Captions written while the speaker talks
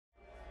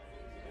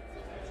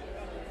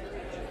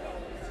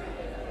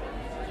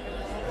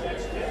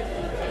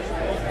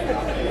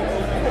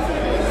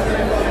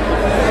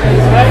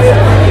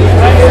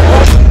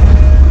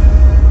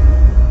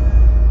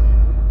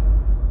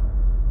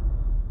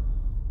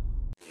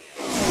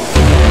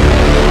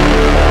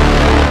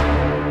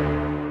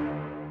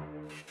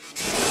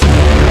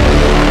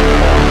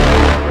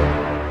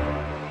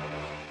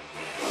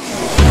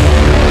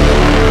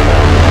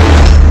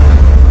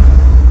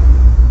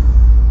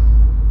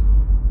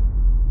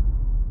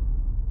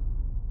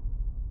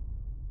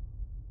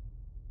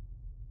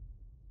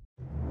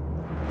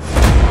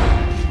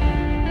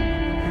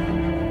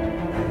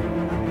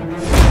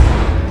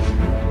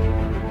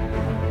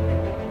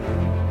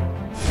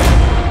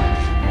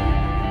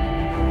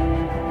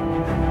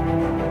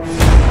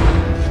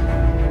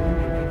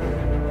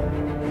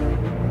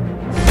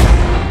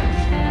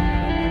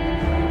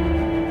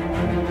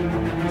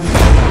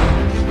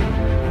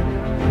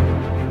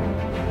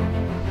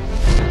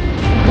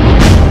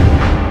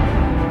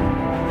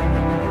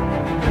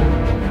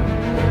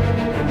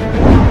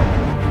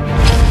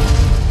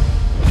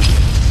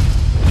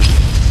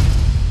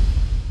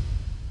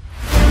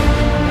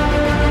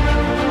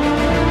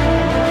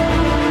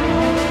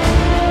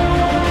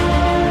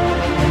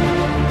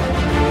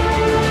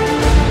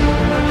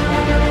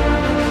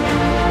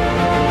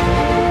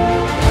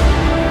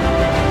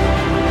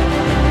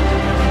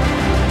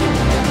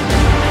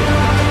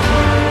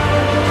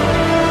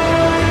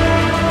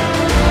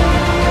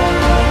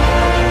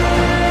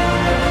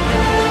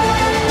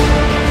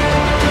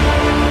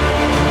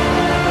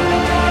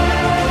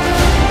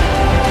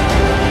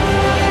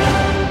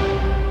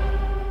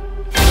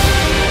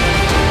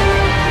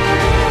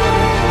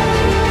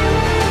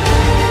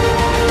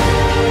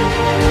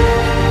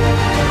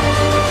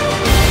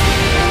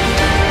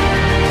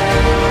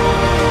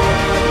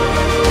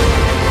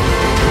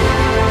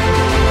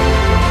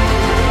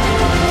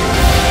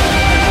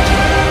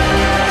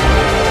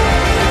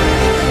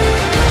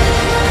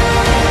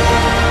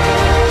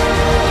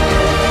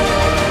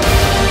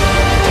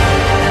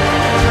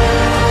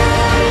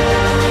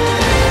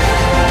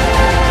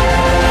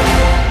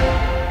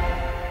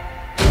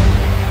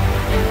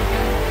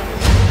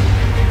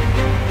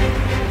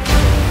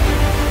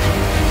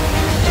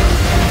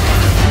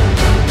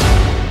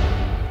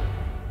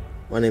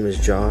My name is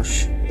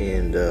Josh,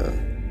 and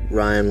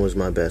Ryan was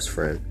my best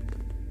friend.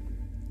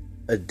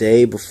 A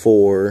day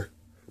before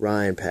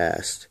Ryan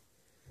passed,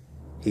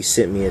 he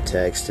sent me a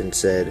text and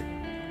said,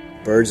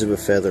 "Birds of a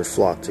feather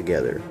flock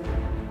together."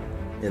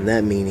 And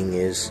that meaning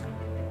is,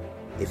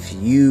 if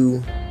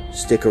you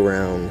stick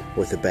around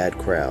with a bad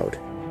crowd,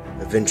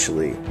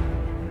 eventually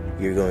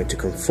you're going to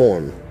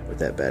conform with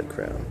that bad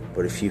crowd.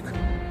 But if you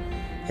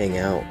hang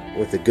out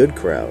with a good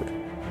crowd,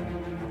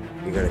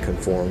 you're going to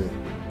conform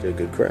to a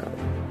good crowd.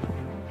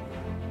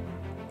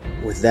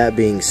 With that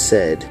being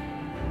said,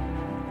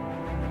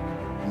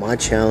 my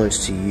challenge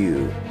to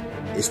you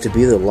is to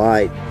be the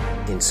light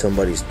in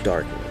somebody's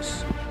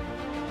darkness.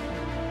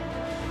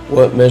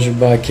 What measured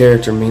by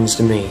character means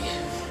to me?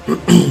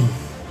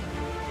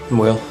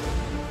 Well,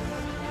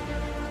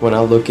 when I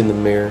look in the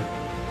mirror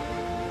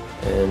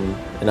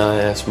and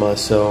I ask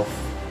myself,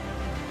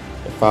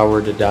 if I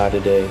were to die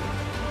today,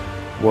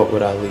 what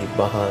would I leave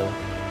behind?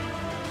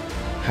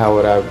 How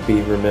would I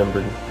be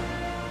remembered?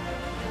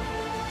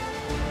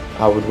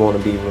 I would want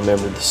to be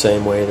remembered the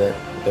same way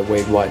that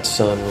Wade White's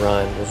son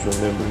Ryan was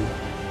remembered.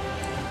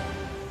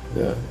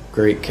 The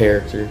great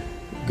character,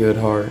 good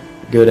heart,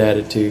 good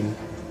attitude,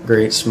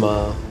 great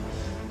smile,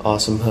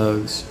 awesome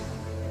hugs.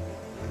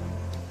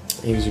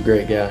 He was a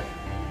great guy.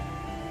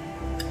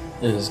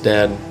 And his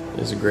dad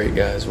is a great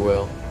guy as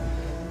well.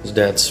 His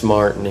dad's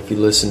smart, and if you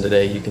listen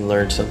today, you can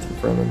learn something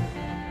from him.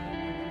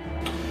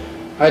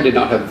 I did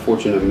not have the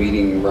fortune of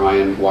meeting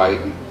Ryan White,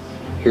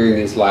 hearing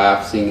his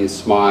laugh, seeing his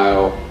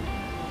smile,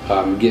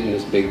 getting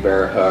this big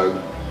bear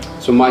hug.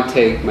 So my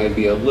take may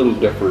be a little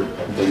different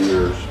than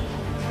yours.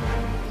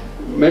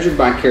 Measured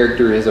by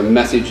character is a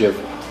message of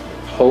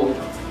hope,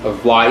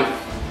 of life,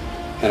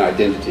 and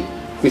identity.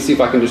 Let me see if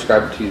I can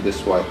describe it to you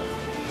this way.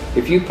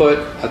 If you put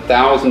a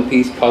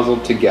 1,000-piece puzzle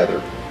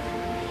together,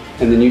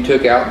 and then you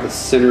took out the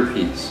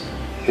centerpiece,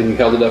 and you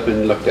held it up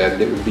and looked at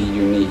it, it would be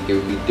unique, it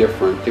would be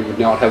different, it would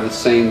not have the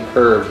same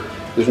curve.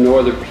 There's no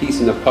other piece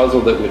in the puzzle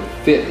that would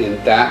fit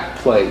in that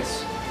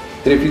place.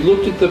 And if you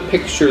looked at the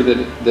picture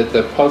that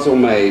the puzzle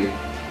made,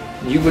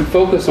 you would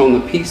focus on the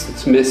piece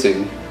that's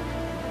missing,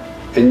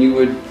 and you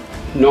would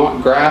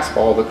not grasp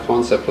all the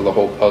concept of the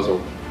whole puzzle.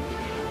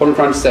 What I'm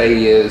trying to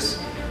say is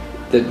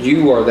that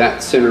you are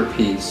that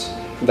centerpiece,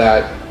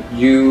 that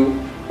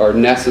you are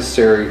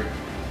necessary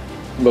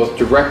both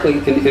directly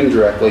and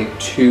indirectly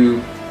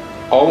to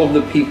all of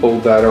the people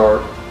that are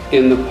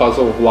in the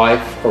puzzle of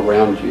life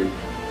around you,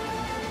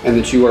 and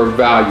that you are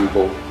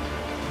valuable,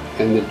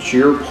 and that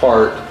your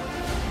part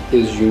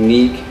is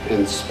unique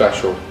and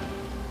special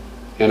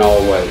in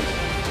all ways.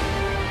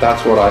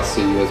 That's what I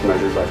see as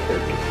measured by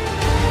character.